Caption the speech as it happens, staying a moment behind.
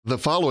The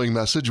following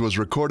message was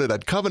recorded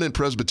at Covenant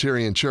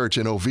Presbyterian Church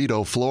in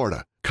Oviedo,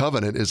 Florida.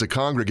 Covenant is a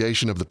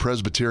congregation of the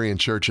Presbyterian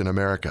Church in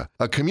America,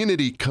 a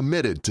community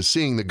committed to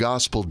seeing the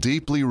gospel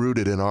deeply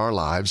rooted in our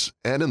lives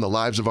and in the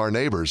lives of our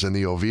neighbors in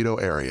the Oviedo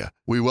area.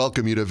 We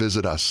welcome you to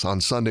visit us on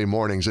Sunday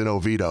mornings in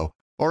Oviedo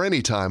or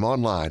anytime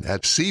online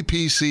at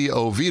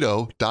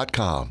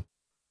cpcoviedo.com.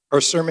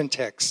 Our sermon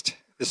text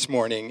this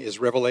morning is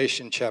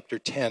Revelation chapter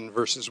 10,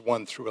 verses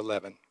 1 through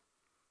 11.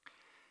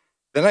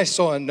 Then I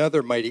saw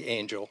another mighty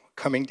angel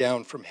coming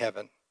down from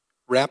heaven,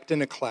 wrapped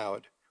in a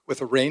cloud, with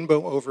a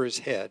rainbow over his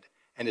head,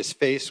 and his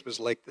face was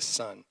like the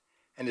sun,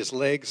 and his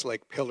legs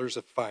like pillars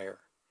of fire.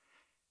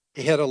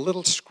 He had a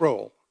little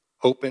scroll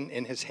open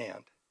in his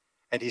hand,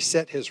 and he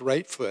set his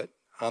right foot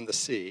on the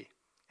sea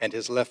and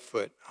his left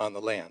foot on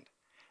the land,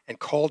 and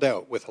called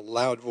out with a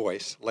loud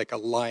voice like a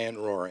lion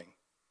roaring.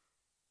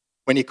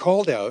 When he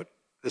called out,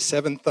 the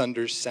seven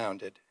thunders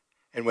sounded,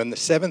 and when the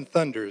seven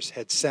thunders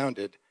had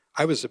sounded,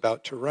 I was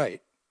about to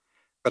write,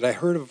 but I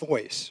heard a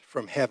voice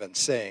from heaven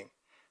saying,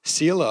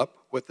 "Seal up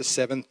what the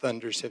seven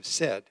thunders have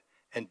said,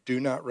 and do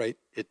not write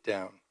it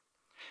down."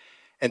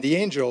 And the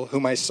angel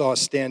whom I saw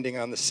standing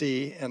on the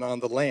sea and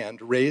on the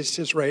land raised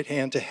his right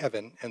hand to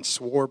heaven and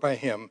swore by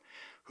him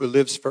who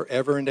lives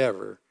forever and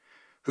ever,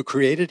 who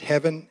created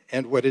heaven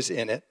and what is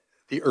in it,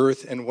 the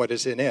earth and what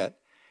is in it,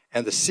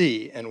 and the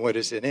sea and what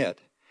is in it,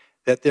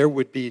 that there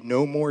would be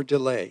no more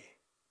delay,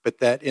 but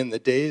that in the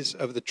days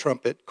of the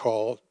trumpet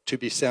call to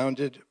be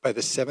sounded by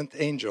the seventh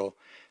angel,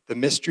 the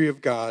mystery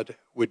of God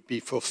would be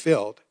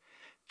fulfilled,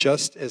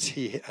 just as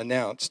he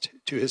announced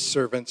to his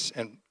servants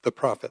and the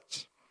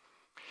prophets.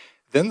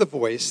 Then the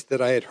voice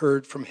that I had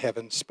heard from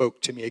heaven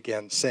spoke to me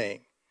again,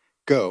 saying,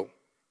 "Go,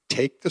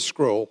 take the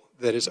scroll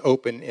that is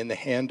open in the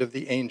hand of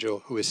the angel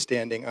who is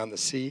standing on the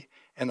sea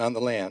and on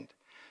the land."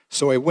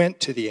 So I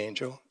went to the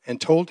angel and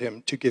told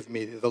him to give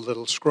me the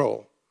little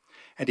scroll.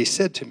 And he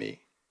said to me,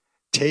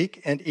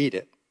 "Take and eat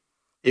it.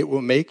 It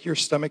will make your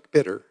stomach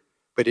bitter,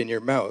 but in your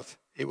mouth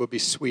it will be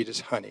sweet as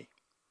honey."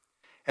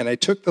 And I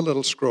took the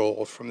little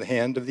scroll from the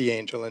hand of the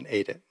angel and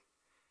ate it.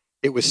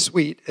 It was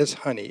sweet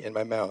as honey in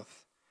my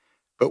mouth.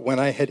 But when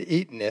I had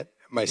eaten it,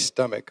 my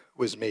stomach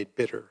was made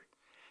bitter.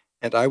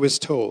 And I was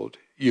told,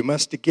 "You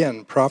must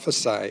again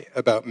prophesy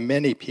about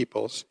many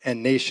peoples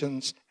and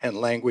nations and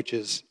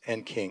languages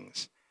and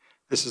kings."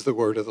 This is the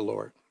word of the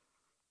Lord.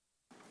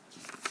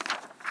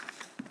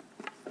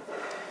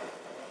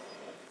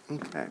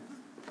 Okay.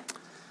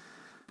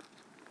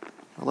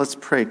 Well, let's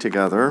pray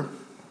together.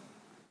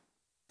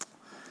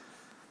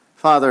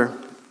 Father,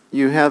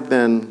 you have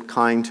been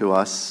kind to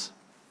us,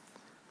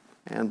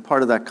 and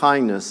part of that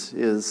kindness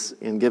is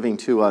in giving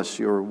to us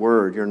your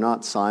word. You're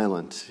not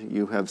silent.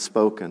 You have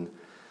spoken.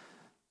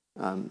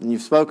 And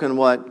you've spoken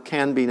what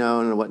can be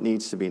known and what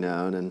needs to be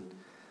known. And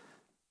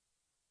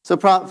so,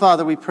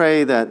 Father, we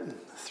pray that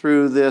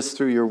through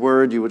your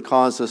word, you would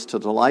cause us to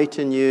delight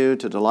in you,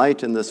 to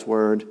delight in this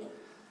word,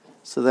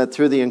 so that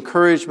through the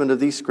encouragement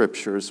of these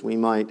scriptures, we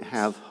might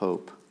have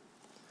hope.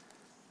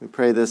 We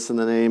pray this in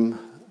the name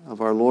of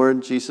our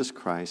Lord Jesus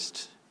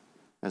Christ,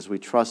 as we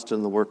trust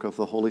in the work of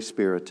the Holy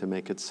Spirit to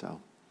make it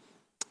so.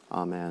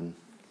 Amen.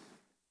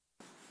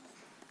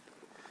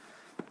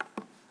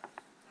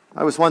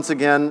 I was once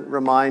again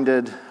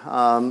reminded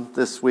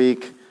this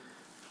week,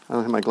 I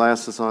don't have my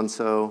glasses on,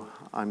 so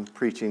I'm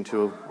preaching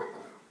to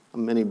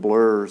many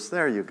blurs.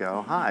 There you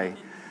go. Hi.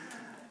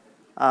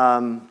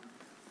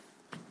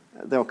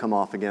 They'll come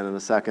off again in a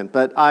second.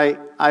 But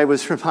I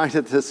was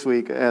reminded this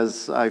week,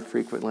 as I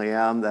frequently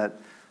am, that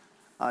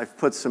I've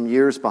put some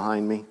years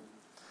behind me.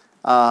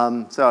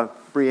 So,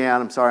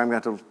 Brianne, I'm sorry I'm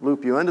going to have to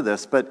loop you into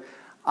this, but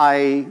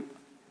I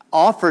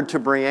offered to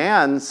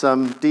Brianne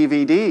some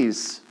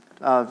DVDs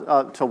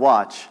to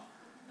watch.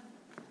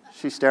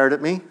 She stared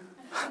at me.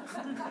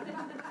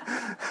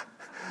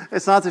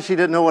 It's not that she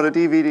didn't know what a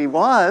DVD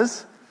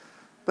was,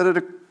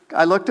 but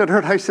I looked at her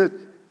and I said,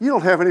 "You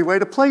don't have any way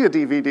to play a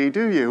DVD,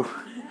 do you?"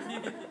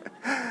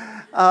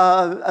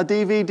 A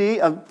DVD,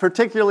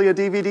 particularly a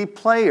DVD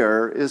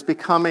player, is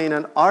becoming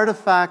an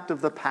artifact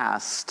of the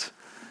past.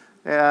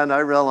 And I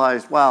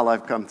realized, wow,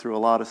 I've come through a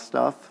lot of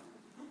stuff.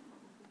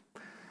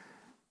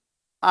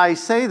 I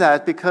say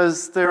that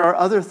because there are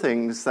other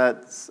things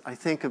that I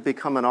think have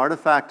become an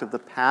artifact of the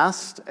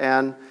past,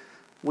 and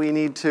we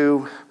need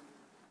to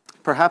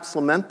perhaps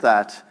lament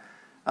that.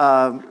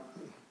 I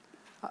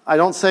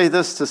don't say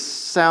this to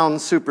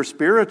sound super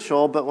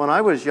spiritual, but when I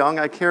was young,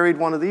 I carried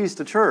one of these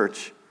to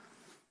church.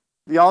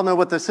 Y'all know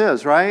what this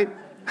is, right?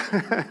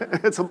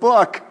 It's a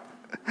book.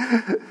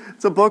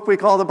 It's a book we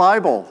call the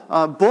Bible.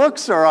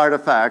 Books are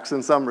artifacts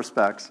in some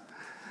respects.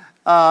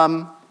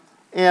 And,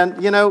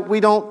 we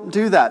don't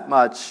do that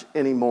much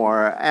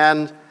anymore.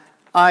 And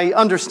I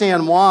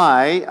understand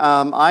why.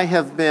 I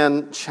have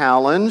been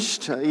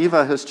challenged.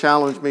 Eva has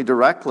challenged me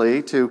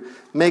directly to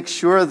make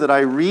sure that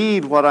I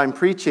read what I'm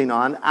preaching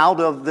on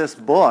out of this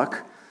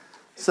book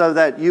so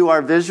that you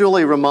are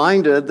visually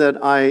reminded that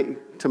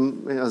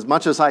as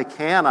much as I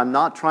can, I'm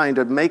not trying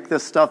to make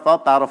this stuff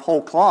up out of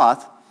whole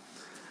cloth.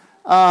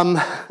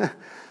 But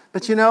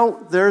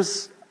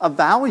there's a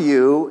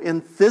value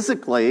in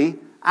physically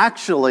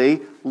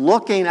actually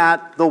looking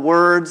at the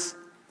words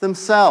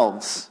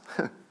themselves.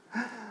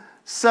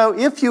 So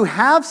if you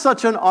have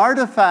such an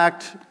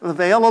artifact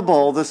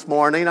available this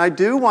morning, I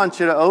do want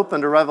you to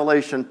open to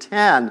Revelation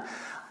 10.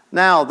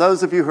 Now,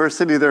 those of you who are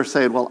sitting there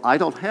saying, well, I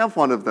don't have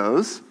one of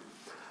those,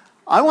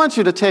 I want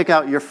you to take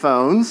out your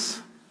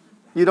phones.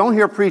 You don't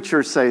hear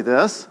preachers say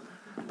this,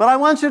 but I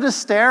want you to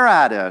stare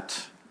at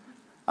it.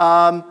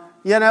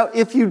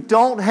 If you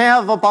don't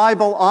have a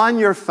Bible on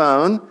your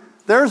phone,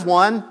 there's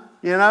one,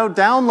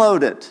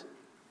 download it.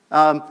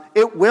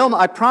 It will,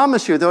 I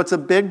promise you, though it's a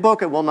big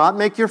book, it will not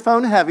make your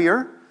phone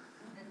heavier.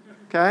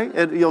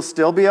 Okay? You'll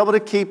still be able to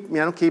keep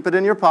it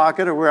in your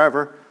pocket or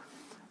wherever.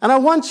 And I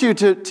want you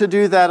to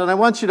do that, and I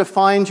want you to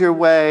find your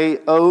way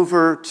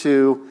over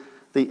to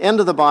the end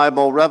of the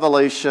Bible,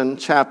 Revelation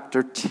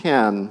chapter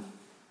 10.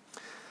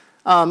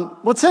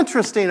 What's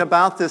interesting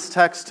about this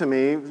text to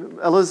me,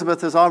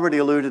 Elizabeth has already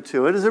alluded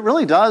to it, is it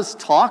really does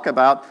talk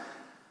about,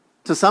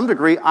 to some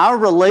degree, our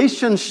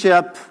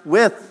relationship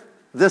with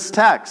this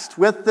text,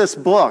 with this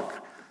book,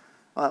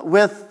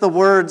 with the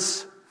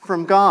words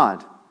from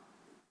God.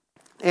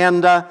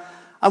 And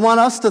I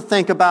want us to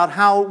think about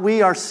how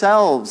we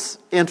ourselves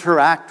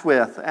interact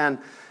with and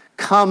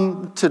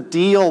come to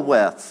deal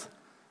with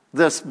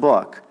this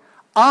book.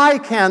 I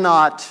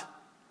cannot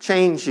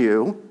change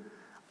you.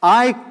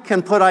 I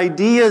can put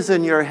ideas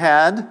in your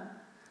head,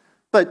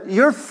 but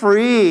you're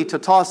free to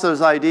toss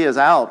those ideas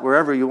out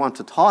wherever you want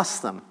to toss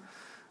them.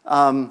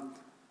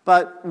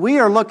 But we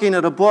are looking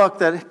at a book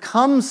that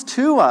comes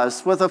to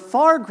us with a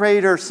far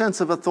greater sense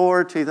of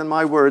authority than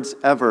my words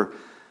ever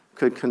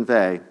could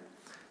convey.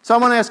 So I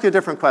want to ask you a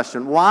different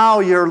question.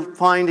 While you're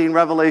finding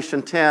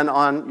Revelation 10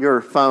 on your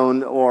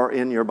phone or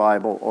in your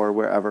Bible or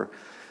wherever,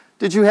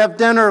 did you have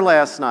dinner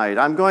last night?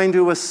 I'm going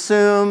to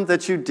assume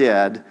that you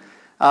did.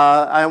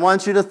 I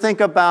want you to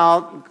think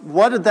about,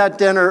 what did that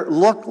dinner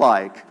look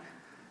like?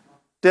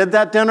 Did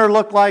that dinner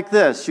look like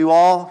this? You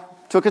all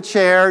took a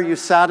chair, you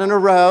sat in a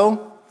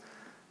row,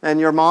 and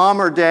your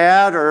mom or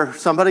dad or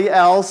somebody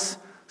else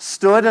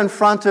stood in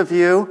front of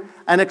you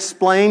and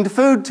explained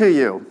food to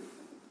you.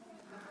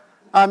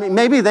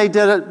 Maybe they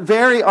did it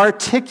very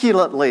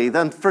articulately,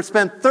 then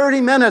spent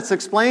 30 minutes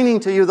explaining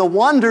to you the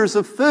wonders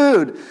of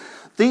food.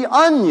 The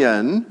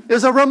onion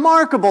is a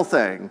remarkable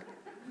thing.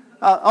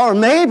 Or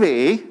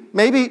maybe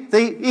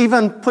they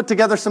even put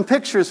together some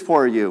pictures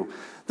for you.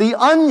 The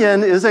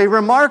onion is a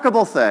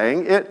remarkable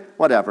thing.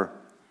 Whatever.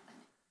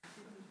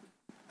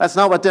 That's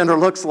not what dinner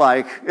looks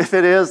like. If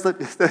it is,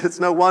 it's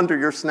no wonder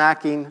you're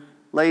snacking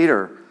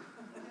later.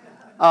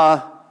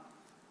 But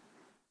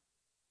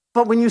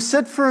when you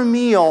sit for a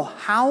meal,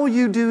 how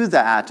you do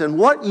that and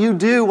what you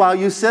do while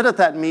you sit at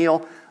that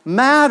meal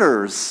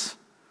matters.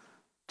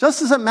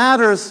 Just as it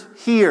matters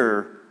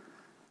here.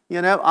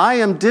 I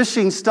am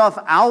dishing stuff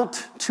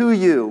out to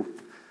you.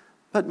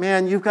 But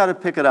man, you've got to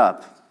pick it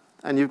up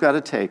and you've got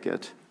to take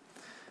it.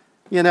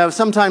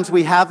 Sometimes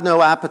we have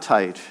no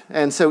appetite,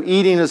 and so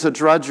eating is a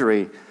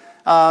drudgery.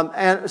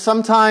 And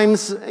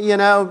sometimes,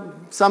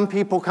 some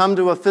people come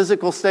to a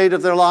physical state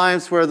of their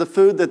lives where the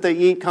food that they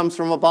eat comes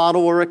from a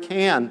bottle or a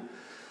can,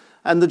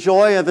 and the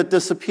joy of it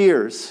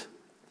disappears.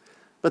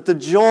 But the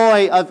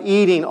joy of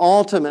eating,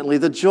 ultimately,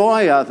 the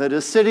joy of it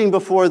is sitting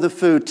before the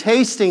food,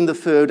 tasting the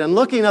food, and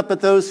looking up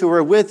at those who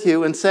are with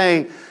you and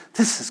saying,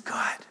 this is good.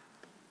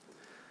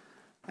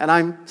 And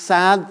I'm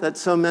sad that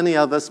so many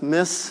of us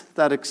miss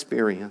that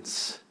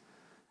experience.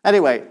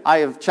 Anyway, I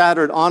have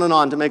chattered on and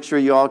on to make sure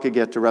you all could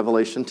get to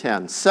Revelation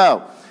 10.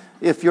 So,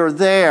 if you're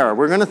there,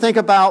 we're going to think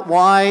about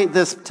why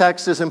this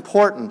text is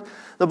important.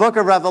 The book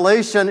of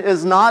Revelation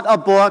is not a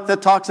book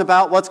that talks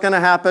about what's going to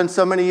happen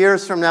so many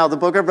years from now. The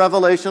book of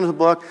Revelation is a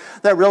book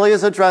that really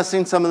is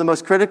addressing some of the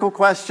most critical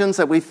questions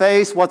that we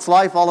face. What's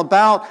life all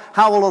about?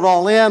 How will it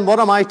all end? What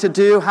am I to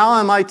do? How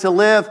am I to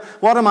live?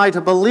 What am I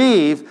to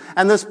believe?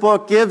 And this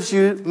book gives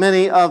you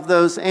many of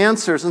those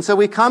answers. And so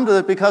we come to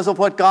it because of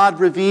what God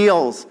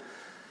reveals.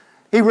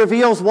 He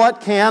reveals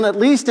what can, at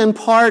least in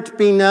part,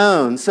 be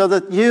known so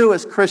that you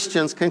as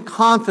Christians can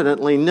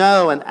confidently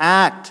know and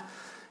act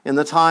in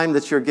the time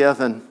that you're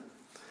given.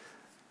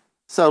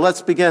 So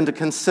let's begin to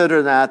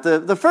consider that.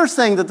 The first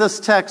thing that this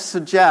text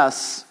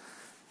suggests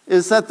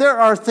is that there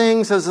are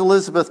things, as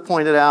Elizabeth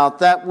pointed out,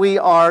 that we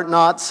are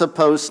not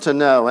supposed to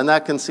know. And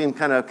that can seem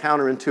kind of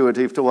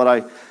counterintuitive to what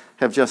I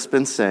have just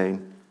been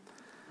saying.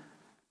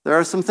 There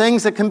are some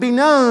things that can be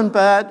known,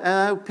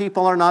 but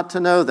people are not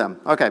to know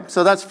them. Okay,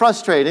 so that's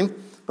frustrating,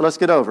 but let's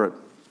get over it.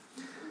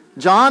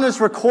 John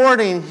is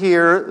recording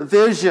here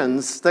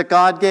visions that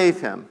God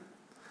gave him.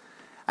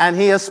 And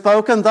he has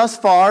spoken thus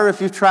far, if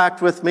you've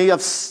tracked with me,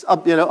 of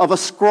a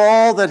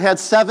scroll that had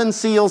 7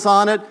 seals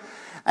on it.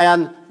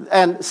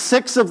 And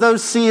 6 of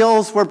those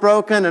seals were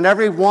broken, and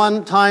every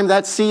one time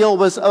that seal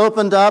was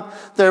opened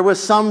up, there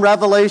was some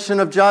revelation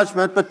of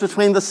judgment. But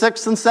between the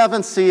 6th and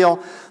 7th seal,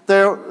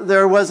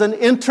 there was an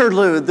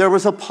interlude, there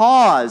was a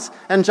pause,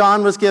 and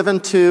John was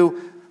given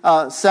 2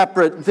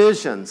 separate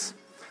visions.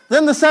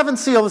 Then the 7th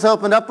seal was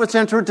opened up, which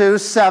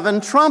introduced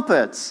 7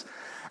 trumpets.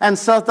 And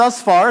so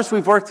thus far, as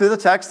we've worked through the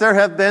text, there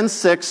have been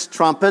 6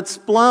 trumpets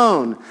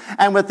blown.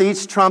 And with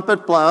each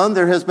trumpet blown,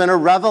 there has been a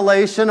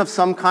revelation of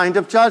some kind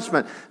of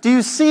judgment. Do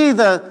you see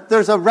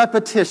there's a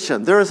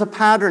repetition? There is a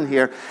pattern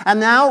here.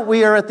 And now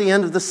we are at the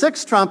end of the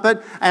 6th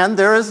trumpet, and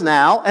there is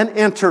now an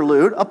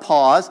interlude, a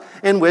pause,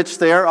 in which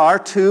there are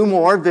 2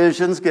 more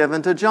visions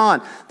given to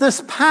John.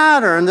 This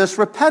pattern, this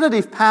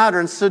repetitive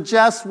pattern,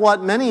 suggests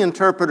what many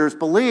interpreters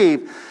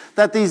believe,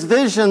 that these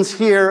visions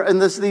here in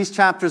these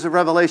chapters of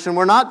Revelation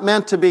were not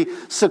meant to be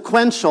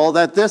sequential,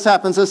 that this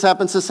happens, this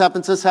happens, this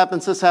happens, this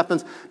happens, this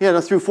happens,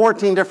 through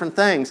 14 different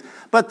things,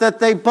 but that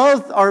they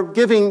both are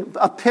giving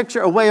a picture,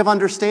 a way of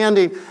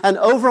understanding an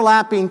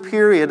overlapping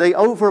period. They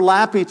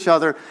overlap each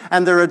other,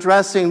 and they're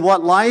addressing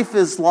what life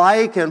is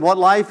like and what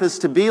life is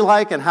to be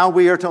like and how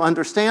we are to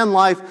understand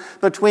life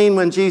between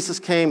when Jesus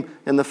came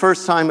in the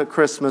first time at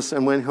Christmas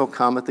and when he'll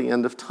come at the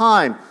end of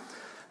time.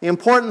 The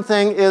important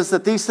thing is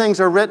that these things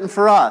are written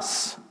for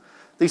us.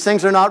 These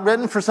things are not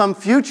written for some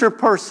future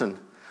person.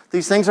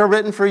 These things are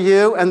written for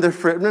you, and they're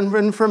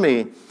written for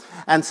me.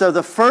 And so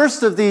the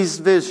first of these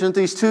visions,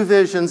 these 2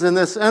 visions in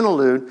this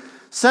interlude,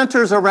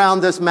 centers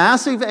around this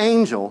massive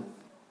angel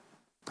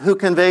who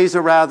conveys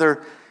a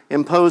rather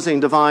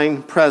imposing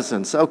divine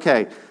presence.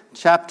 Okay,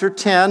 chapter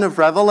 10 of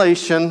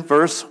Revelation,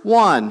 verse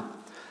 1.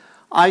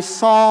 I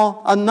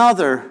saw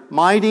another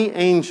mighty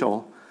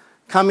angel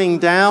coming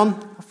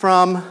down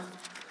from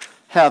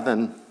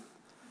heaven,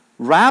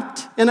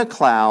 wrapped in a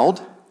cloud,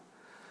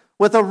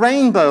 with a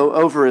rainbow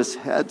over his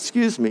head,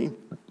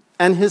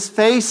 and his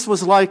face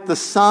was like the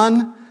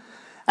sun,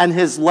 and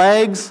his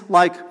legs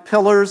like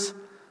pillars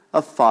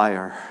of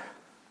fire.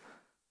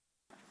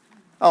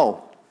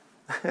 Oh,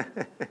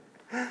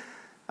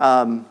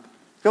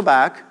 go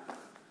back.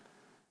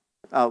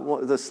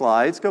 The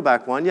slides, go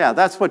back one. Yeah,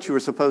 that's what you were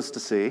supposed to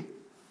see.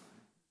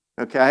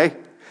 Okay?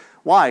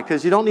 Why?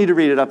 Because you don't need to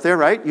read it up there,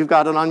 right? You've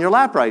got it on your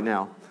lap right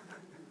now.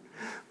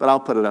 But I'll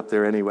put it up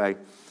there anyway.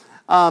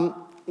 I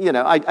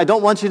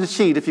don't want you to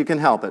cheat if you can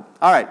help it.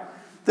 All right.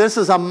 This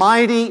is a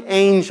mighty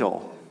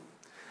angel.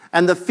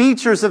 And the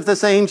features of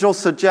this angel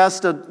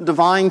suggest a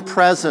divine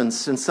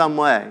presence in some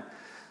way.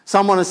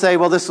 Some want to say,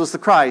 well, this was the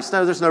Christ.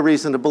 No, there's no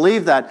reason to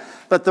believe that.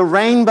 But the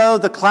rainbow,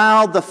 the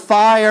cloud, the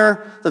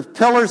fire, the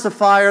pillars of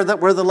fire that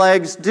were the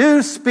legs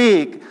do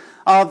speak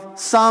of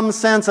some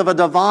sense of a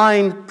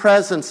divine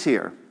presence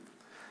here.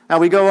 Now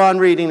we go on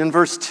reading in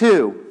verse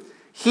 2.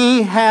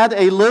 He had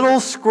a little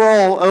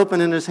scroll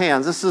open in his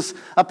hands. This is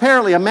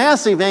apparently a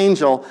massive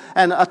angel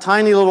and a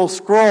tiny little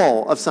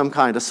scroll of some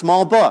kind, a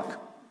small book.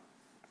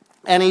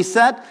 And he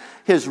set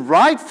his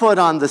right foot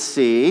on the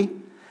sea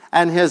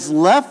and his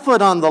left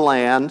foot on the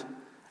land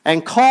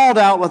and called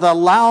out with a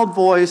loud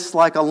voice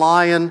like a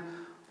lion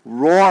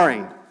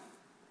roaring.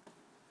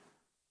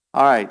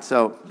 All right,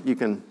 so you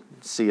can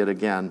see it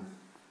again.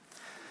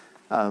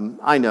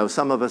 I know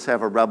some of us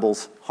have a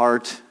rebel's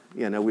heart.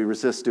 We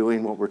resist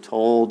doing what we're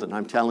told, and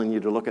I'm telling you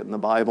to look it in the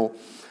Bible,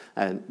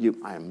 and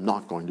I am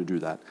not going to do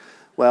that.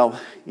 Well,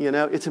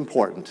 it's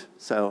important,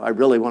 so I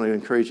really want to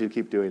encourage you to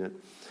keep doing it.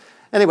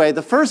 Anyway,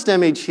 the first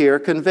image here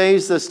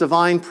conveys this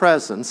divine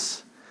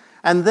presence,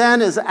 and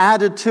then is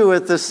added to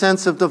it this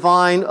sense of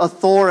divine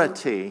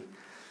authority.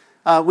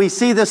 We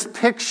see this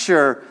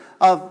picture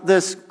of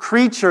this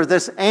creature,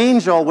 this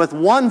angel, with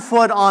 1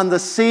 foot on the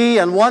sea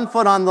and 1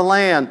 foot on the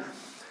land.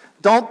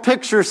 Don't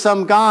picture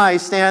some guy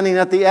standing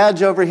at the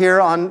edge over here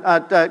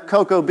at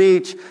Cocoa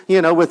Beach,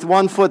 with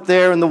 1 foot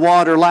there in the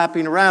water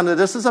lapping around.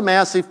 This is a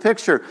massive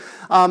picture.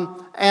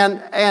 And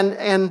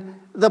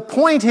the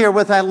point here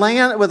with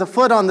a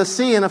foot on the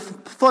sea and a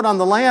foot on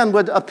the land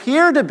would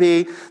appear to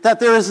be that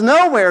there is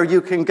nowhere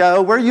you can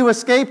go where you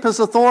escape his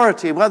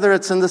authority, whether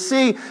it's in the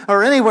sea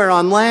or anywhere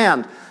on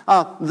land.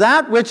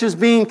 That which is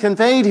being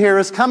conveyed here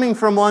is coming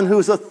from one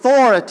whose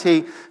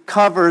authority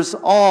covers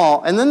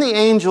all. And then the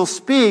angel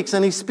speaks,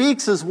 and he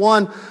speaks as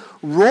one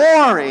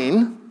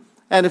roaring.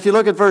 And if you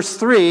look at verse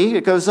 3,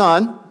 it goes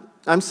on.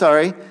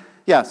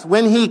 Yes,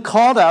 when he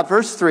called out,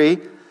 verse 3,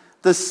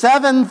 the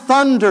 7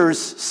 thunders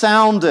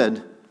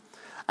sounded.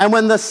 And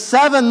when the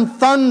 7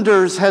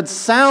 thunders had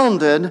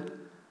sounded,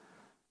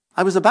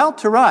 I was about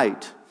to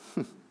write.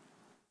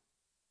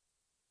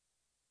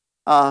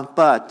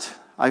 But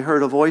I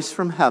heard a voice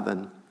from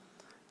heaven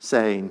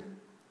saying,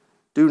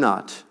 do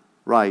not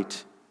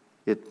write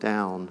it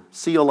down.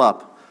 Seal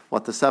up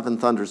what the 7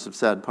 thunders have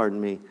said,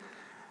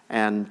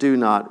 and do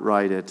not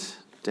write it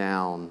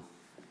down.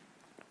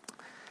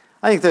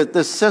 I think that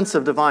this sense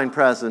of divine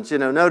presence,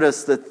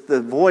 notice that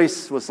the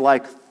voice was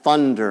like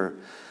thunder.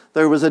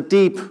 There was a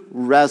deep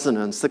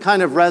resonance, the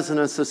kind of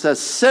resonance that says,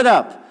 sit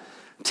up,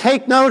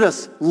 take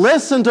notice,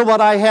 listen to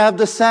what I have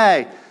to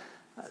say,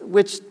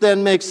 which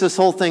then makes this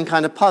whole thing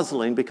kind of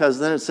puzzling, because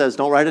then it says,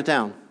 don't write it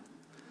down.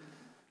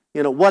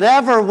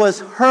 Whatever was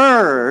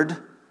heard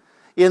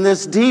in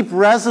this deep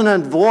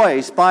resonant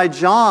voice by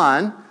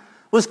John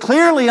was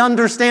clearly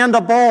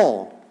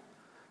understandable,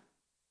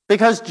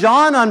 because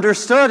John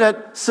understood it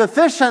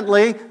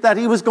sufficiently that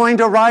he was going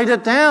to write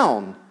it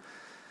down.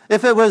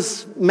 If it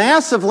was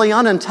massively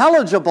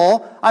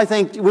unintelligible, I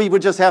think we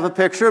would just have a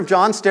picture of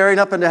John staring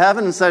up into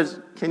heaven and says,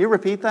 "Can you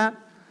repeat that?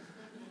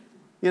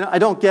 I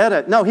don't get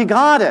it." No, he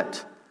got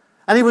it.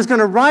 And he was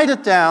going to write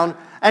it down,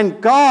 and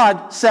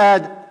God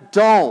said,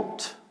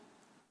 "Don't."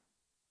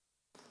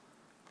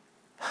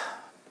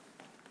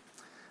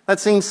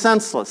 That seems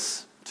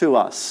senseless to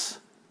us.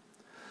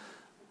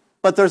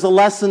 But there's a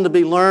lesson to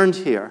be learned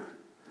here,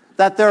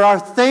 that there are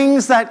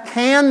things that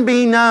can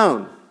be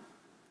known,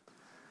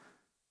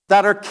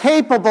 that are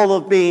capable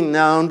of being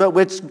known, but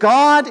which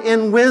God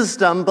in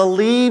wisdom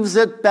believes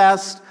it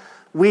best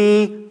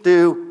we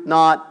do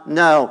not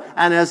know.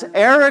 And as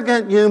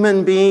arrogant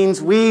human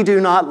beings, we do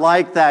not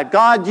like that.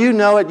 God, you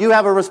know it. You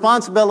have a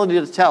responsibility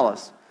to tell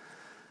us.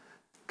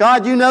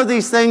 God, you know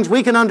these things.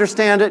 We can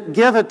understand it.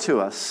 Give it to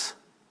us.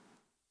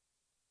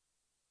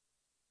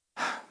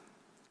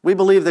 We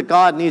believe that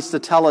God needs to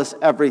tell us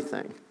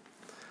everything.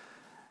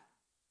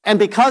 And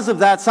because of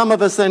that, some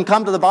of us then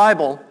come to the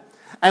Bible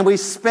and we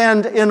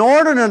spend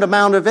inordinate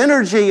amount of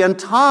energy and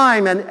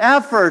time and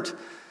effort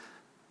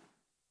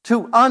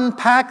to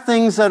unpack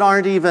things that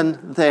aren't even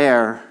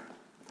there.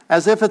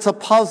 As if it's a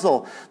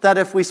puzzle that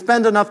if we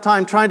spend enough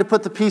time trying to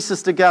put the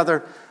pieces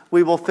together,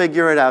 we will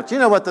figure it out. Do you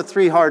know what the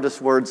three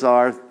hardest words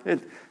are?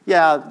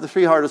 The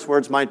three hardest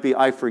words might be,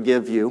 "I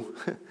forgive you."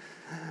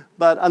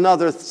 But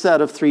another set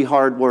of three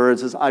hard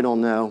words is, "I don't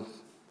know."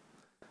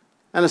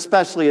 And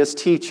especially as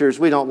teachers,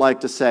 we don't like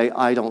to say,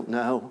 "I don't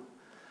know."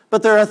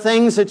 But there are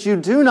things that you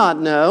do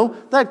not know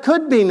that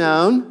could be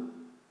known,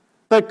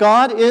 but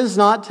God is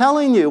not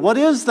telling you. What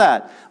is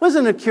that?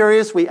 Wasn't it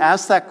curious we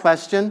asked that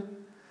question?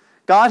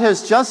 God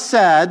has just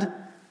said,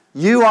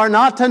 you are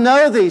not to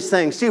know these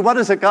things. Gee, what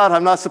is it, God,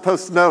 I'm not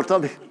supposed to know?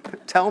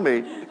 Tell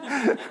me.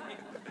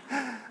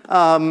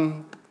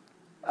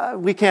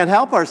 We can't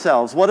help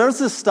ourselves. What is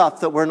this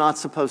stuff that we're not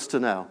supposed to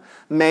know?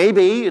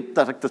 Maybe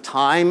the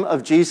time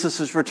of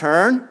Jesus'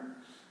 return.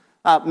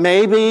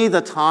 Maybe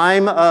the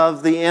time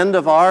of the end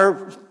of our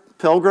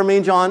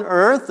pilgrimage on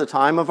earth, the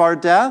time of our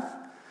death.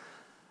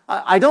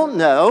 I don't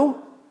know.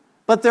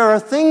 But there are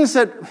things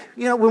that,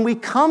 when we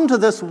come to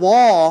this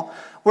wall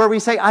where we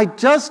say, I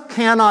just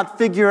cannot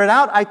figure it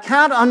out. I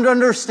can't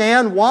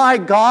understand why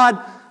God,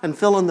 and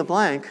fill in the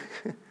blank.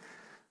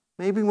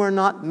 Maybe we're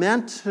not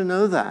meant to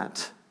know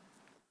that.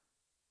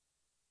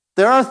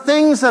 There are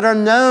things that are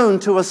known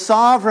to a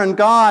sovereign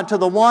God, to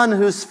the one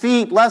whose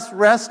feet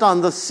rest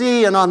on the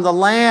sea and on the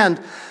land.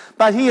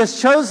 But he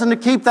has chosen to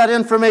keep that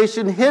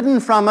information hidden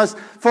from us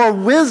for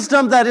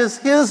wisdom that is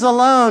his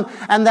alone,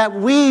 and that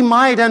we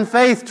might in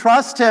faith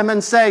trust him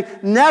and say,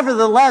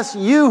 nevertheless,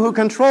 you who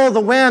control the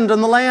wind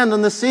and the land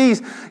and the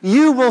seas,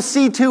 you will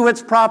see to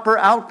its proper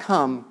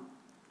outcome.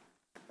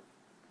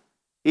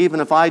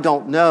 Even if I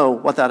don't know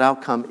what that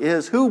outcome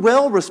is, who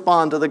will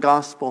respond to the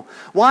gospel?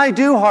 Why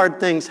do hard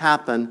things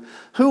happen?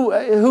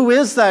 Who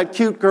is that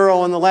cute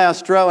girl in the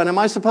last row, and am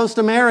I supposed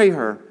to marry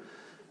her?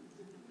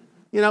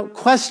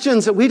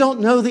 Questions that we don't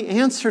know the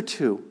answer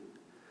to.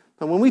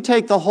 But when we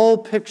take the whole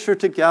picture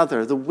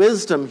together, the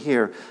wisdom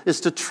here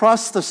is to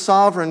trust the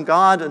sovereign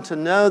God and to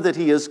know that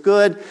he is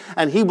good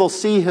and he will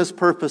see his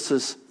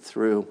purposes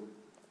through.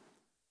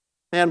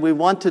 And we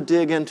want to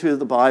dig into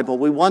the Bible.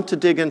 We want to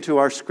dig into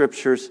our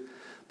scriptures,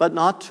 but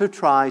not to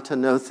try to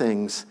know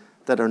things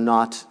that are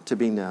not to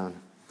be known.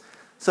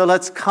 So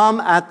let's come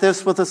at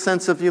this with a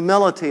sense of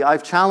humility.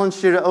 I've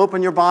challenged you to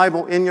open your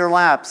Bible in your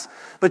laps,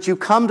 but you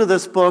come to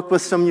this book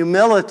with some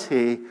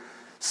humility,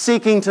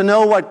 seeking to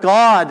know what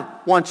God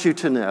wants you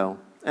to know,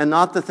 and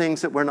not the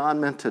things that we're not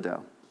meant to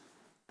know.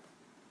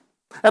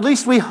 At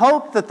least we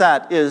hope that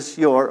that is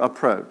your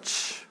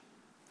approach,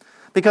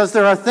 because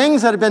there are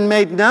things that have been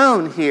made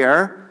known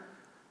here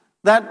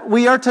that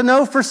we are to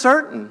know for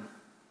certain.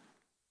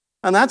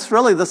 And that's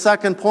really the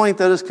second point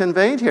that is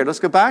conveyed here. Let's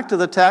go back to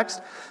the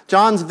text.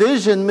 John's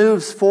vision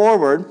moves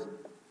forward.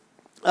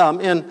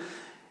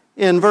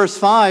 In verse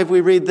 5, we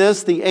read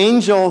this: the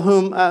angel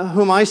whom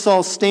I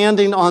saw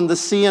standing on the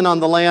sea and on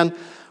the land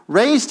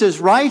raised his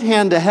right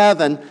hand to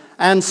heaven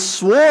and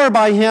swore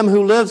by him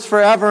who lives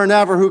forever and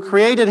ever, who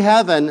created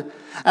heaven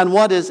and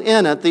what is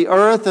in it, the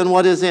earth and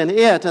what is in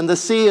it, and the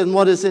sea and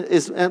what is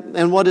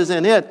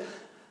in it.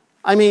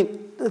 I mean,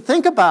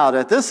 think about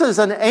it. This is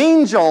an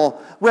angel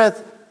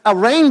with a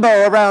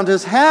rainbow around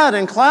his head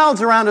and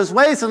clouds around his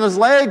waist, and his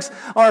legs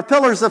are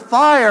pillars of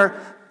fire.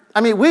 I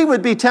mean, we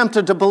would be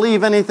tempted to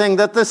believe anything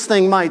that this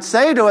thing might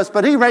say to us,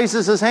 but he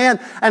raises his hand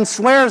and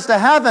swears to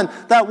heaven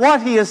that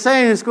what he is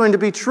saying is going to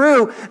be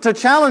true, to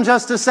challenge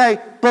us to say,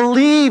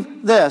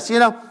 believe this.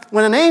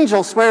 When an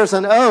angel swears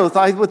an oath,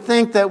 I would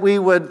think that we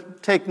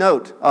would take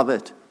note of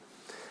it.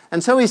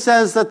 And so he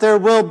says that there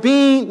will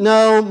be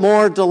no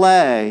more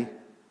delay,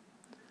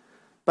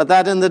 but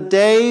that in the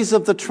days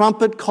of the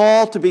trumpet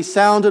call to be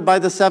sounded by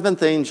the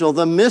seventh angel,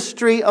 the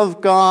mystery of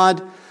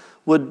God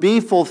would be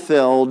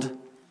fulfilled,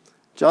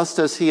 just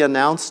as he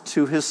announced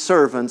to his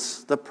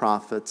servants, the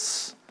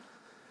prophets.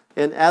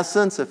 In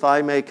essence, if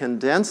I may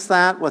condense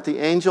that, what the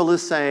angel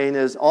is saying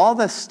is all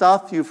the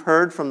stuff you've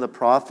heard from the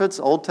prophets,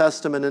 Old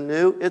Testament and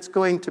New, it's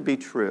going to be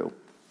true.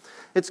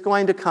 It's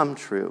going to come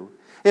true.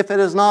 If it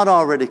has not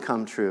already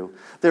come true,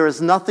 there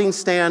is nothing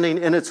standing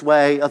in its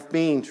way of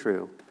being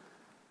true.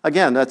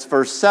 Again, that's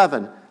verse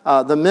 7.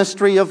 The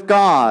mystery of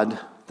God,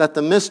 that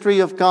the mystery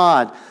of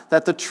God,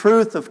 that the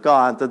truth of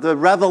God, that the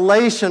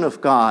revelation of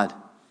God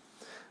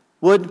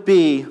would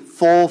be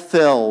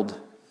fulfilled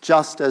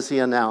just as he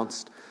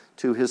announced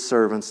to his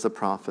servants, the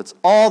prophets.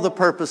 All the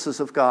purposes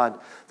of God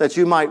that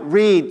you might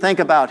read, think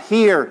about,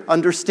 hear,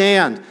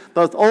 understand,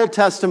 both Old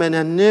Testament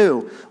and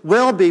New,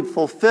 will be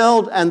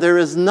fulfilled, and there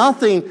is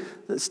nothing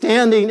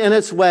standing in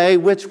its way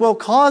which will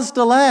cause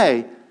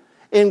delay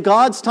in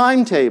God's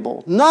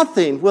timetable.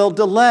 Nothing will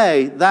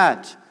delay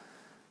that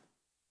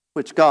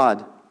which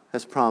God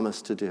has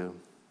promised to do.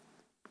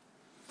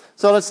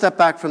 So let's step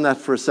back from that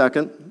for a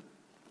second.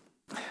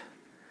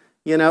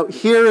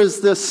 Here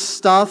is this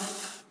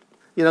stuff.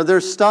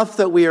 There's stuff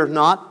that we are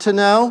not to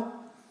know,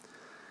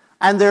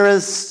 and there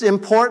is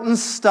important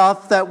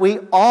stuff that we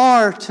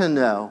are to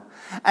know.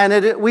 And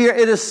it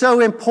is so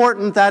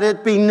important that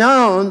it be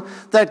known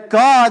that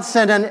God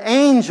sent an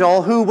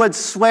angel who would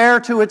swear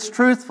to its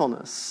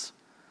truthfulness.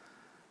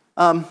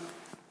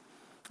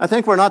 I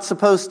think we're not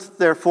supposed,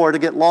 therefore, to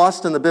get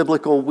lost in the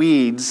biblical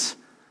weeds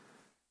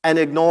and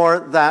ignore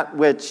that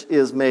which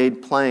is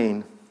made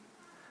plain.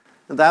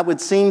 That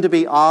would seem to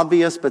be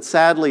obvious, but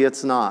sadly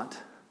it's not.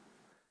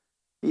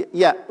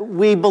 Yeah,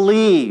 we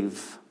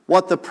believe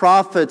what the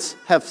prophets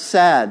have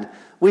said.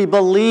 We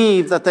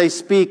believe that they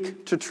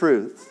speak the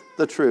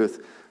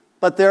truth.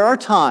 But there are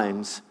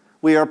times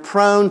we are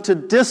prone to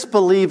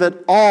disbelieve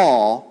it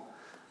all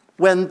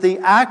when the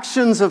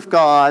actions of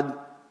God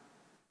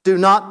do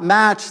not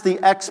match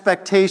the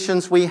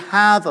expectations we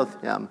have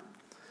of him.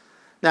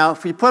 Now,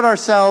 if we put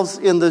ourselves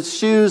in the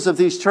shoes of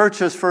these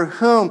churches for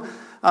whom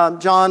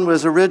John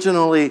was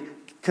originally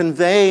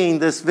conveying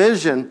this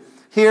vision,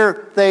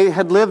 here they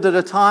had lived at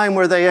a time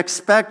where they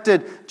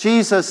expected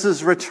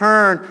Jesus'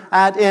 return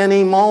at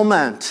any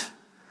moment.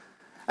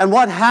 And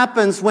what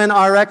happens when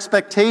our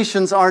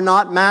expectations are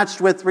not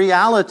matched with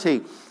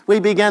reality? We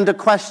begin to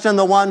question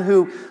the one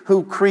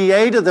who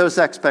created those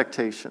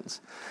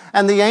expectations.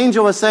 And the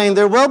angel is saying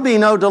there will be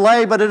no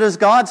delay, but it is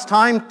God's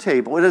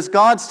timetable. It is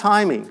God's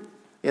timing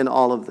in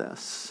all of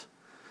this.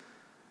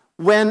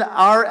 When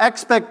our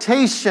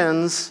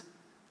expectations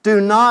do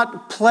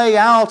not play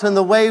out in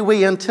the way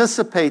we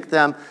anticipate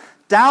them,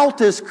 doubt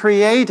is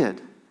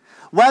created.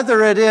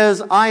 Whether it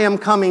is, I am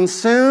coming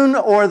soon,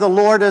 or the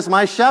Lord is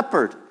my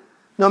shepherd.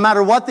 No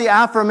matter what the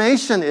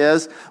affirmation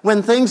is,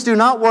 when things do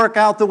not work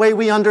out the way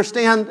we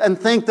understand and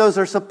think those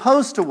are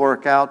supposed to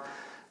work out,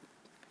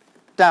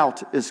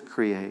 doubt is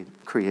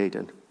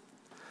created.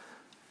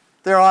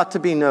 There ought to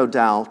be no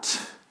doubt.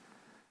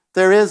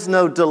 There is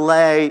no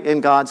delay in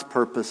God's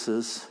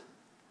purposes.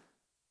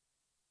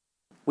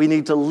 We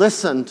need to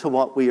listen to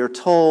what we are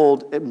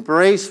told,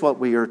 embrace what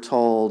we are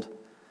told,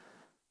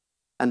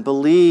 and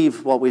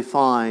believe what we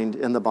find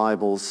in the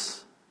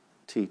Bible's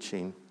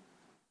teaching.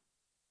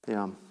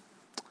 Yeah.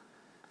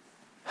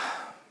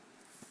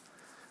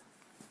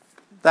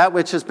 That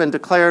which has been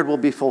declared will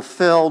be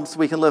fulfilled, so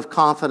we can live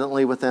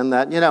confidently within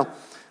that.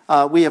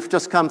 We have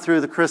just come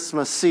through the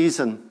Christmas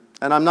season,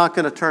 and I'm not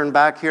going to turn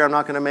back here. I'm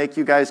not going to make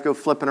you guys go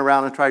flipping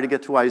around and try to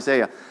get to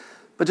Isaiah.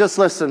 But just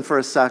listen for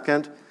a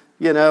second.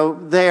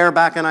 There,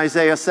 back in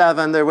Isaiah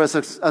 7, there was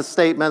a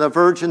statement, a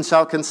virgin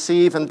shall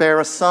conceive and bear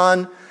a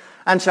son,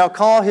 and shall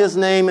call his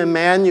name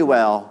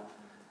Emmanuel.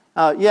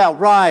 Yeah,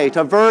 right,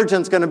 a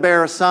virgin's going to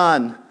bear a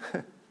son.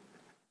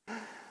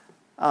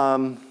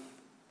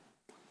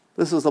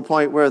 This is the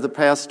point where the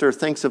pastor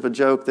thinks of a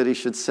joke that he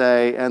should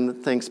say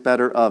and thinks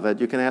better of it.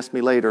 You can ask me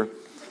later.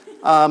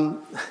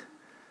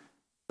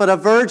 But a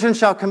virgin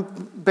shall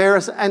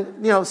bear,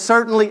 and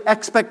certainly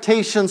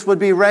expectations would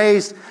be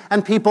raised,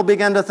 and people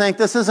begin to think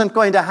this isn't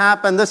going to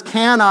happen, this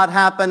cannot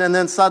happen, and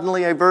then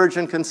suddenly a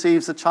virgin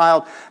conceives a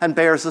child and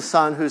bears a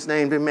son who's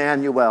named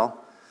Emmanuel.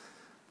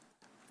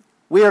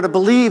 We are to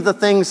believe the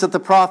things that the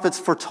prophets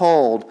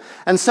foretold.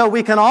 And so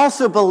we can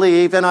also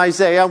believe in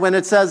Isaiah when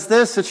it says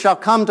this, it shall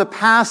come to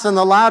pass in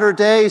the latter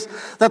days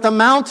that the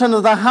mountain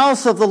of the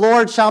house of the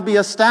Lord shall be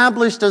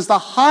established as the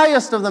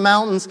highest of the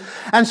mountains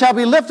and shall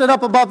be lifted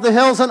up above the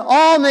hills, and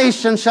all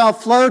nations shall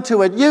flow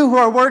to it. You who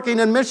are working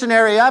in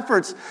missionary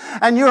efforts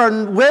and you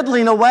are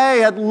whittling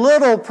away at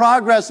little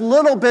progress,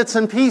 little bits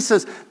and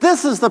pieces,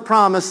 this is the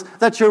promise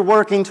that you're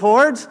working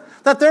towards.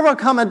 That there will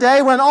come a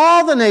day when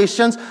all the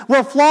nations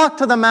will flock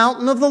to the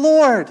mountain of the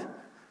Lord.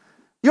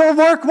 Your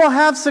work will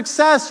have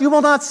success. You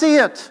will not see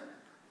it.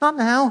 Not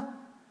now.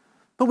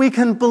 But we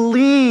can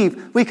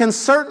believe. We can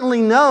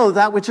certainly know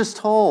that which is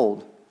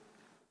told.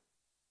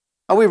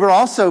 We were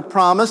also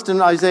promised in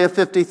Isaiah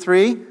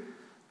 53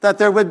 that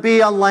there would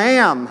be a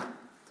lamb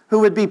who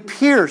would be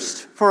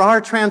pierced for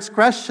our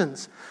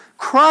transgressions,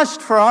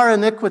 crushed for our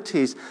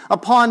iniquities.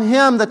 Upon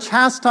him the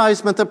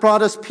chastisement that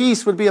brought us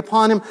peace would be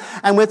upon him,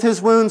 and with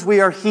his wounds we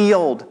are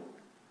healed.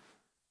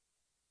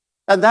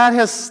 And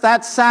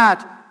that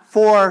sat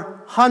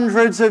for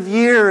hundreds of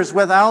years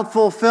without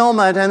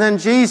fulfillment, and then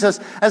Jesus,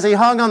 as he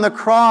hung on the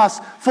cross,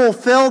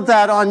 fulfilled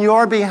that on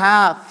your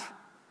behalf.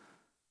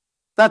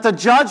 That the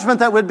judgment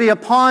that would be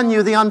upon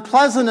you, the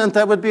unpleasantness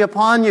that would be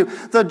upon you,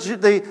 the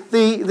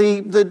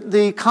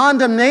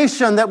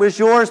condemnation that was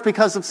yours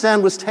because of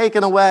sin was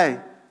taken away.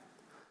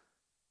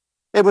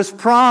 It was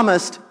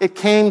promised, it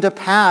came to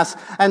pass.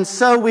 And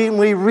so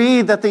we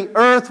read that the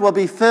earth will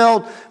be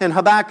filled in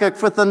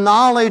Habakkuk with the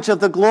knowledge of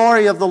the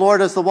glory of the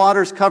Lord as the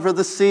waters cover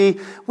the sea.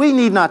 We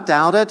need not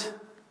doubt it.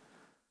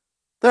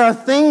 There are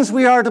things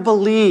we are to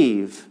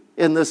believe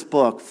in this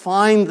book.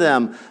 Find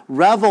them,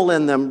 revel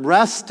in them,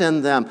 rest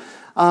in them.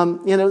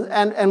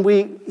 And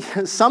we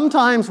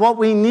sometimes what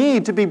we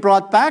need to be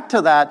brought back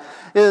to that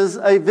is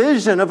a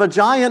vision of a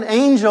giant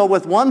angel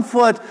with one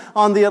foot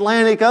on the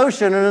Atlantic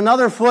Ocean and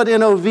another foot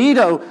in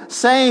Oviedo,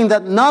 saying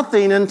that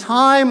nothing in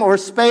time or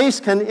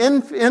space can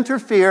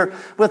interfere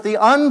with the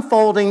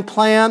unfolding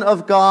plan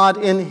of God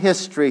in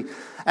history.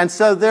 And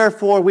so,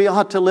 therefore, we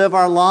ought to live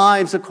our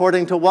lives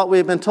according to what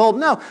we've been told.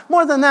 No,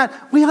 more than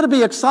that, we ought to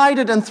be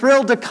excited and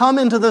thrilled to come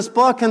into this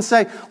book and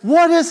say,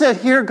 what is it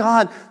here,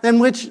 God,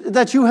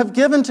 that you have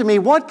given to me?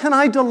 What can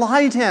I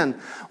delight in?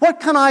 What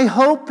can I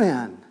hope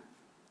in?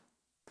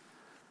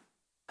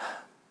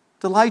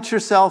 Delight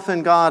yourself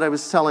in God. I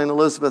was telling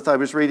Elizabeth, I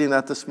was reading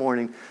that this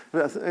morning.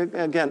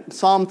 Again,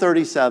 Psalm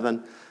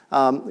 37.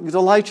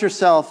 Delight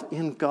yourself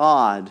in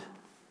God.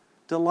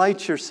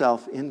 Delight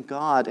yourself in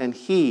God, and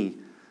He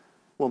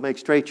will make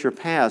straight your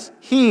paths.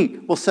 He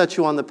will set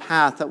you on the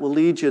path that will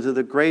lead you to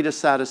the greatest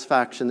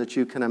satisfaction that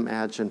you can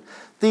imagine.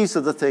 These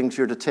are the things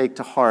you're to take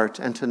to heart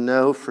and to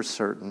know for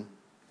certain.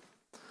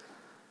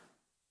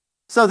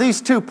 So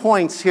these 2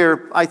 points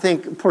here, I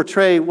think,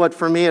 portray what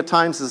for me at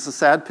times is a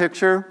sad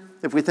picture.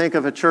 If we think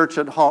of a church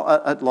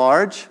at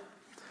large,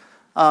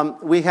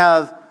 we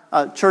have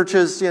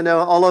churches,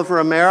 all over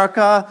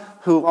America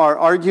who are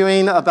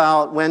arguing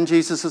about when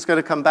Jesus is going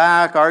to come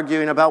back,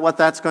 arguing about what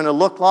that's going to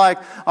look like,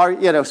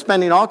 are,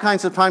 spending all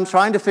kinds of time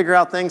trying to figure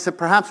out things that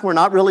perhaps we're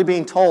not really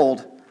being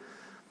told.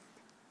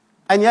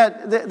 And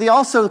yet, the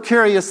also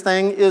curious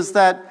thing is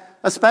that,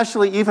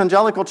 especially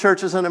evangelical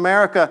churches in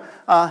America,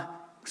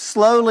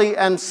 slowly,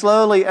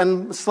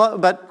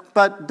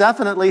 but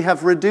definitely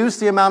have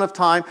reduced the amount of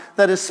time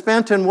that is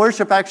spent in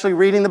worship actually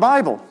reading the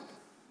Bible.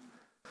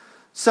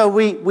 So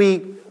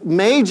we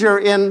major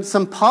in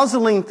some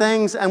puzzling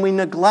things and we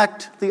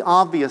neglect the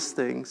obvious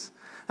things.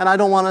 And I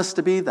don't want us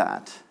to be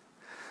that.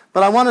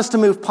 But I want us to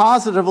move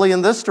positively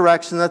in this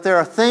direction, that there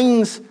are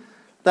things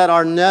that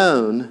are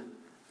known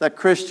that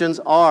Christians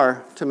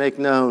are to make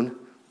known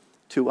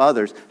to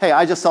others. Hey,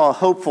 I just saw a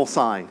hopeful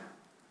sign,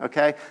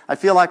 okay? I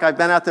feel like I've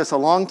been at this a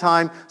long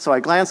time, so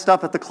I glanced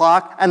up at the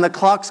clock and the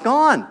clock's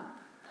gone.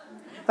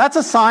 That's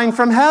a sign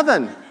from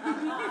heaven.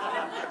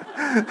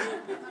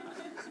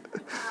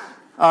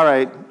 All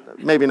right,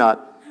 maybe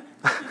not.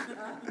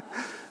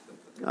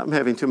 I'm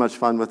having too much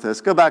fun with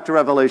this. Go back to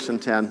Revelation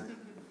 10.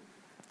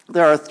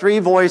 There are 3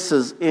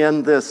 voices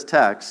in this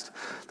text.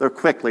 They're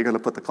quickly going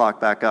to put the clock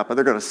back up, and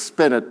they're going to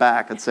spin it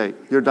back and say,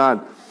 you're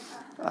done.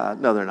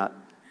 No, they're not.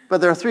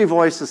 But there are 3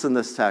 voices in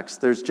this text.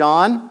 There's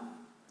John,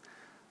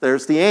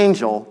 there's the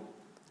angel,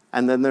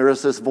 and then there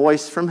is this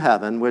voice from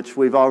heaven, which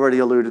we've already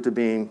alluded to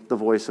being the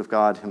voice of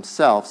God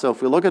himself. So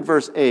if we look at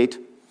verse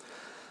 8,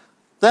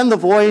 then the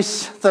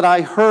voice that I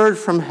heard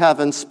from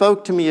heaven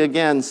spoke to me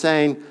again,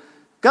 saying,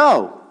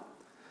 go,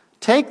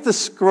 take the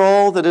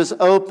scroll that is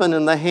open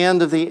in the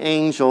hand of the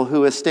angel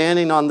who is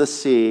standing on the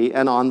sea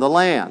and on the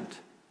land.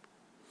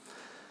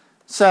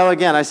 So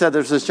again, I said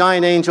there's this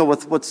giant angel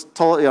with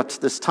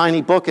this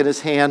tiny book in his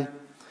hand,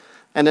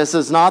 and this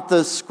is not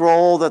the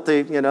scroll that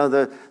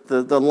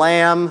the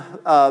lamb,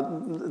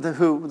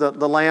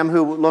 the lamb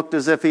who looked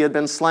as if he had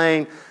been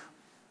slain,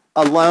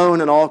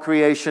 alone in all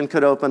creation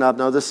could open up.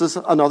 No, this is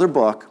another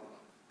book.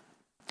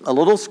 A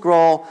little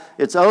scroll.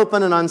 It's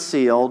open and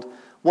unsealed.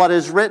 What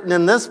is written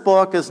in this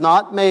book is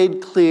not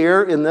made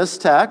clear in this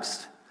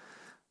text.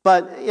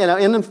 But,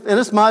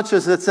 inasmuch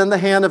as it's in the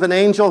hand of an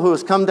angel who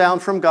has come down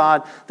from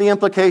God, the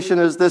implication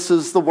is this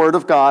is the word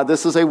of God.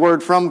 This is a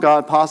word from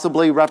God,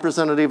 possibly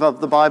representative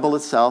of the Bible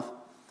itself.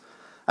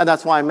 And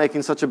that's why I'm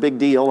making such a big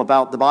deal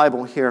about the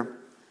Bible here.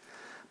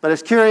 But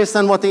it's curious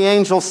then what the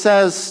angel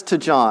says to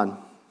John.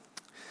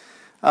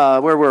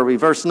 Where were we?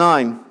 Verse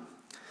 9.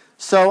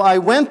 So I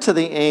went to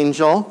the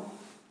angel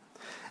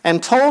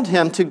and told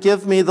him to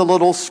give me the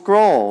little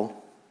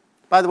scroll.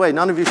 By the way,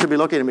 none of you should be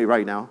looking at me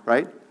right now,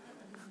 right?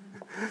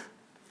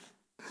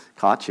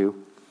 Caught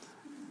you.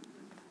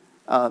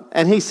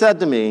 And he said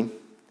to me,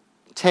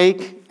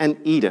 take and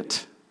eat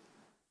it.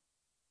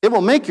 It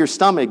will make your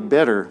stomach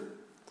bitter,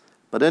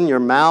 but in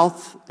your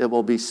mouth it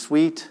will be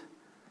sweet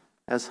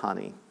as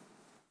honey.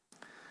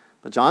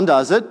 But John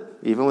does it,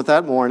 even with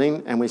that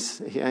warning, and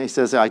he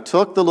says, I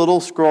took the little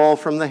scroll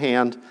from the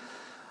hand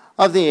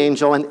of the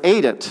angel and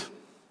ate it.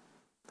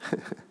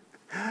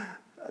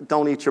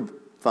 Don't eat your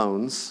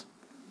phones.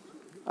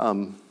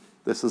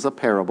 This is a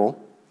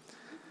parable.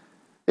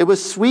 It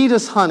was sweet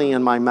as honey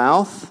in my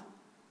mouth,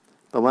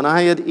 but when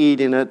I had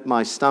eaten it,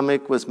 my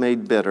stomach was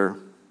made bitter.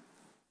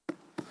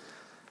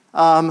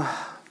 All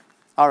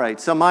right,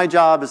 so my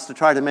job is to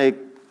try to make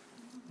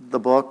the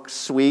book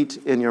sweet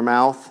in your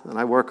mouth, and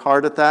I work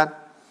hard at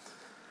that.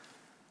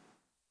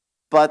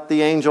 But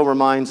the angel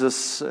reminds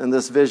us, and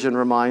this vision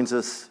reminds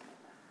us,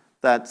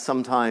 that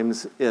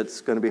sometimes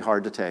it's going to be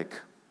hard to take.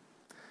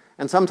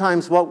 And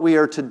sometimes what we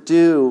are to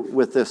do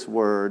with this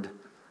word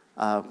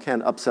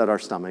can upset our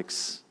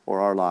stomachs or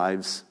our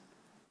lives.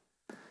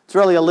 It's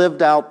really a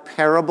lived-out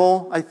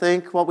parable, I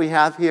think, what we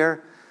have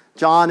here.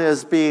 John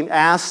is being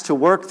asked to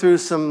work through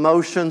some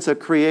motions to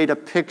create a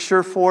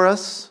picture for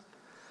us.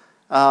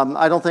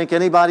 I don't think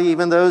anybody,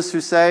 even those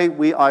who say,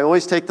 I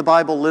always take the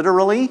Bible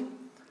literally,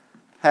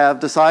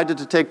 have decided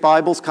to take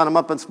Bibles, cut them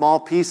up in small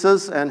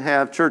pieces, and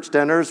have church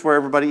dinners where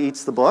everybody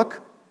eats the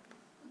book.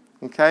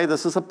 Okay,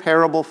 this is a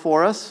parable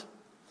for us.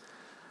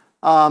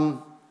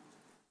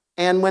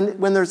 And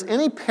when there's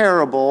any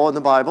parable in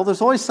the Bible,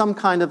 there's always some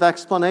kind of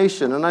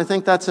explanation, and I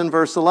think that's in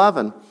verse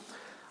 11.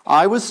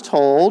 I was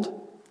told,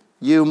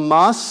 you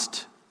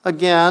must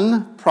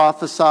again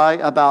prophesy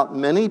about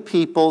many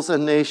peoples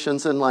and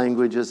nations and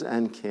languages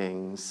and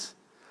kings.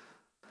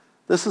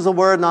 This is a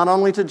word not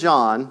only to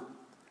John,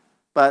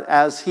 but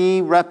as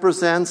he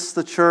represents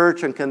the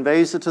church and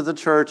conveys it to the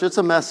church, it's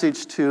a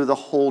message to the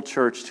whole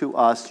church, to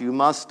us. You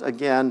must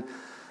again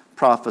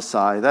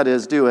prophesy. That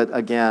is, do it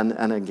again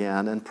and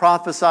again. And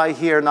prophesy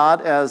here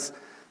not as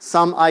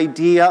some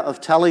idea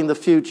of telling the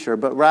future,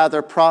 but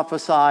rather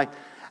prophesy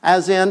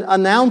as in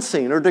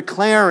announcing or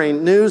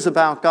declaring news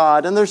about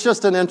God. And there's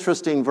just an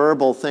interesting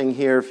verbal thing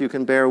here, if you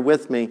can bear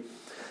with me.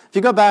 If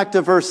you go back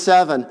to verse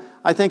 7,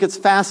 I think it's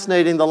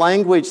fascinating the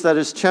language that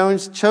is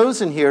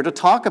chosen here to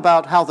talk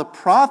about how the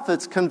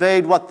prophets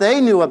conveyed what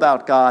they knew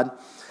about God.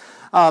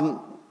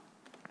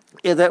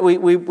 That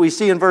we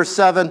see in verse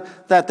 7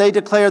 that they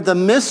declared the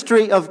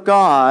mystery of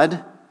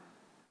God,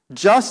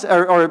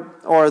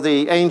 or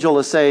the angel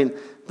is saying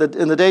that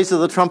in the days of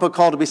the trumpet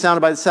call to be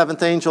sounded by the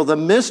seventh angel, the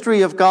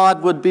mystery of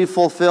God would be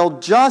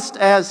fulfilled just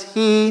as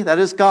he, that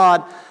is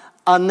God,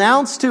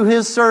 announced to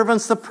his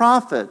servants the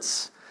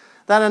prophets.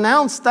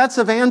 That's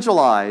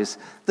evangelize,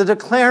 the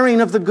declaring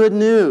of the good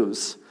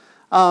news.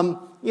 And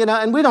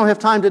we don't have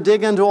time to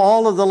dig into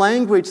all of the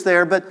language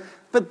there, but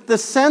the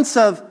sense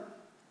of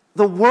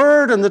the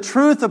word and the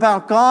truth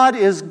about God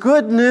is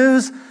good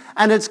news,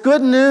 and it's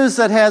good news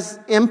that has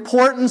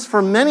importance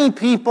for many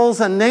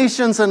peoples and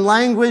nations and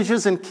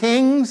languages and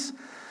kings.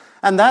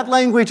 And that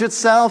language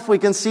itself we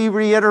can see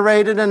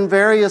reiterated in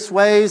various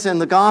ways in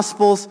the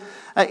Gospels.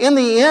 In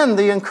the end,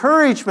 the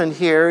encouragement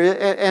here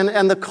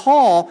and the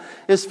call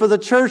is for the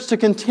church to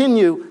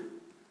continue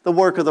the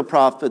work of the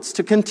prophets,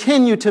 to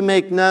continue to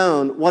make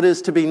known what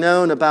is to be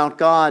known about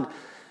God,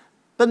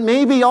 but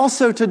maybe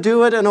also to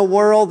do it in a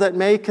world that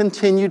may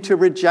continue to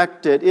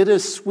reject it. It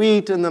is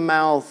sweet in the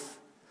mouth,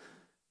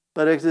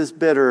 but it is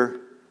bitter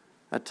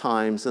at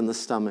times in the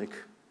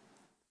stomach.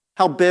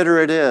 How bitter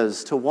it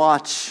is to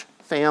watch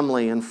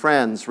family and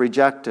friends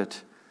reject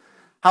it.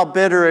 How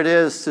bitter it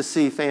is to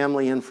see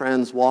family and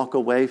friends walk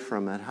away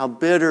from it. How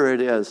bitter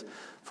it is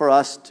for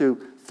us to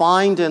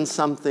find in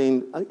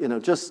something,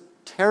 just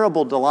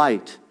terrible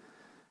delight,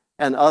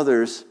 and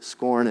others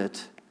scorn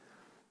it.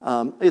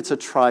 It's a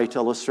trite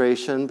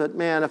illustration, but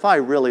man, if I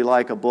really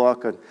like a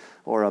book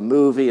or a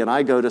movie and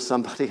I go to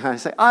somebody and I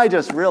say, I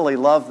just really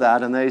love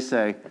that, and they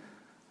say,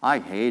 I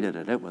hated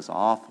it, it was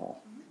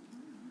awful.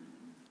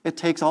 It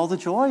takes all the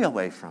joy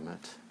away from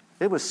it.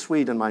 It was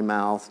sweet in my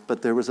mouth,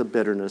 but there was a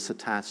bitterness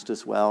attached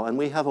as well. And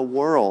we have a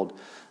world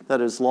that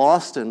is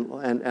lost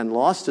and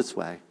lost its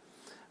way.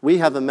 We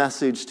have a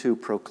message to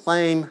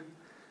proclaim,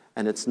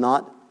 and it's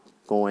not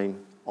going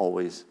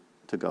always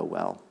to go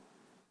well.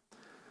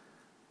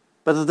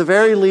 But at the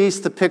very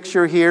least, the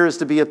picture here is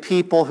to be a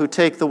people who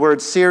take the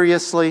word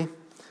seriously,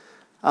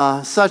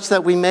 such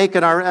that we make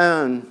it our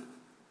own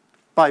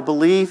by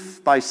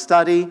belief, by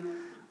study.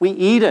 We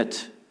eat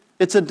it.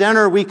 It's a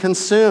dinner we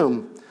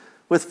consume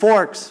with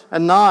forks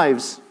and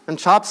knives and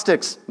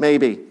chopsticks,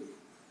 maybe,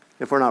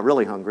 if we're not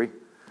really hungry.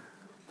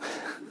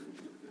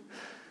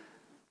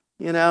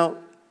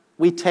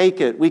 We take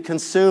it, we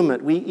consume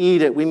it, we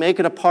eat it, we make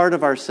it a part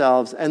of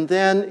ourselves. And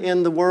then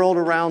in the world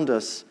around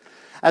us,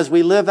 as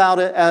we live out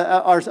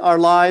our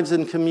lives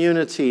in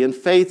community and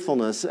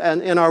faithfulness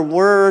and in our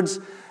words,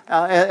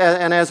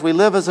 and as we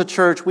live as a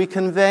church, we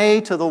convey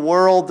to the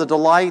world the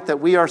delight that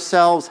we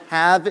ourselves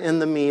have in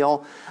the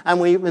meal, and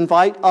we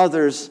invite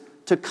others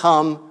to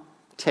come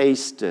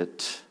taste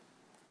it.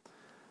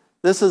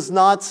 This is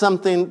not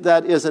something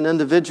that is an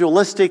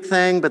individualistic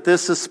thing, but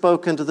this is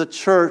spoken to the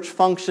church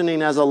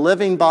functioning as a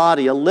living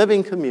body, a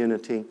living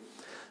community,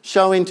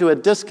 showing to a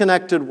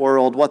disconnected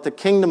world what the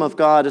kingdom of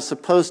God is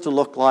supposed to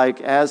look like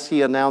as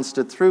he announced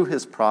it through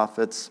his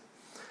prophets.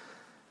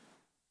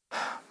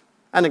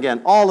 And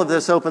again, all of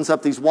this opens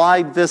up these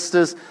wide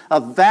vistas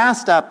of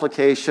vast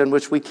application,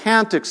 which we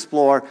can't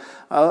explore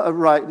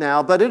right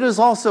now. But it is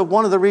also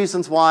one of the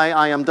reasons why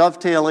I am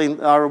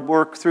dovetailing our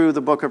work through the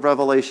book of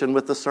Revelation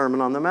with the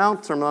Sermon on the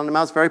Mount. Sermon on the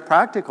Mount is very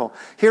practical.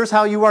 Here's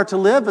how you are to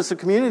live as a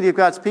community of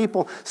God's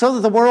people so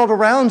that the world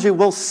around you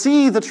will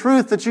see the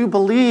truth that you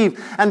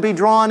believe and be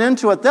drawn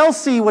into it. They'll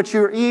see what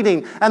you're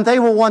eating, and they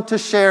will want to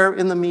share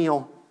in the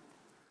meal.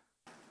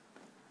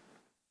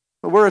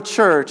 But we're a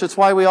church. It's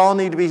why we all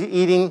need to be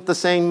eating the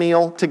same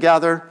meal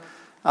together.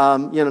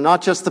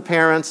 Not just the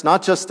parents,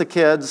 not just the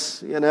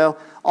kids,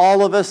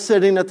 all of us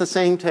sitting at the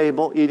same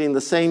table, eating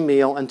the same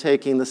meal and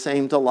taking the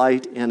same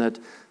delight in it,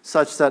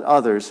 such that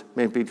others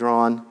may be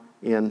drawn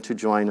in to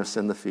join us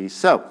in the feast.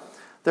 So,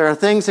 there are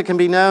things that can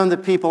be known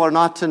that people are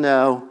not to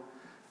know,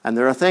 and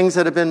there are things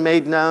that have been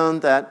made known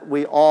that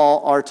we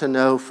all are to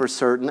know for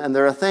certain, and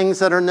there are things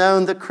that are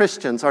known that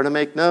Christians are to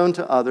make known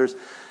to others,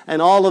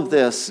 and all of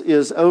this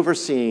is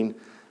overseen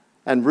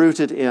and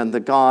rooted in the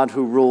God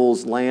who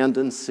rules land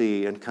and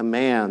sea and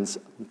commands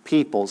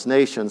peoples,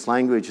 nations,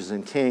 languages,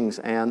 and kings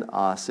and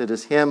us. It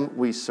is Him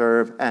we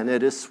serve, and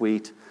it is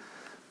sweet,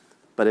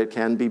 but it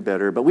can be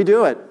bitter. But we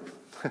do it.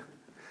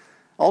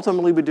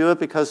 Ultimately, we do it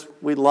because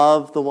we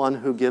love the one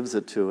who gives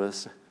it to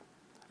us,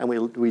 and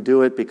we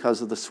do it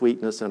because of the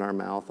sweetness in our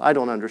mouth. I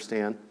don't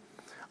understand.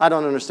 I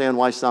don't understand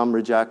why some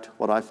reject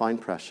what I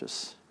find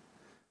precious.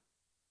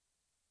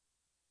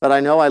 But I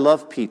know I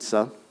love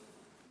pizza.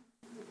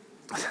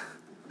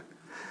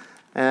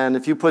 And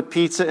if you put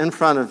pizza in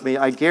front of me,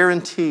 I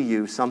guarantee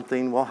you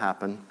something will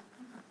happen.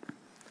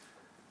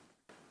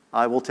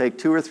 I will take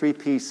 2 or 3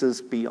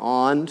 pieces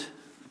beyond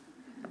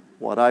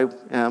what I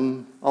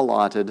am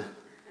allotted,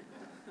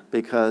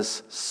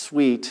 because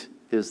sweet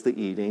is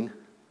the eating.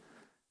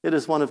 It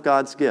is one of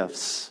God's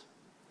gifts.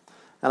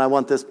 And I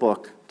want this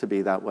book to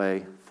be that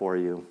way for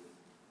you.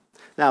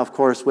 Now, of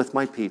course, with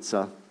my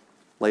pizza,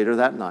 later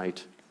that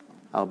night,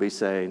 I'll be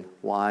saying,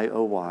 why,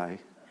 oh why?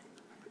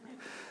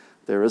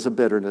 There is a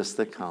bitterness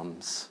that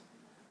comes,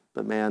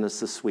 but man, it's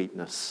the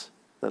sweetness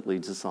that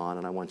leads us on,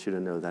 and I want you to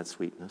know that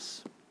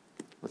sweetness.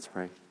 Let's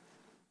pray.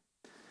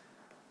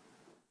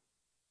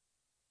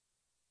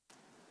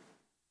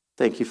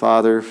 Thank you,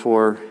 Father,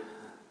 for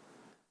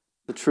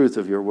the truth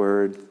of your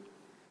word,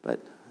 but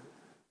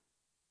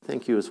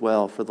thank you as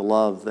well for the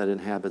love that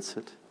inhabits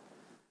it.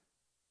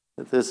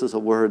 That this is a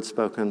word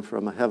spoken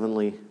from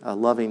a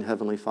loving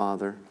Heavenly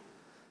Father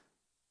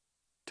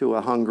to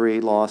a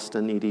hungry, lost,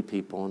 and needy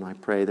people, and I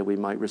pray that we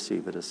might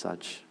receive it as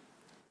such.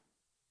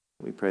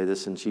 We pray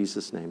this in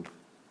Jesus' name.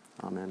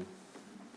 Amen.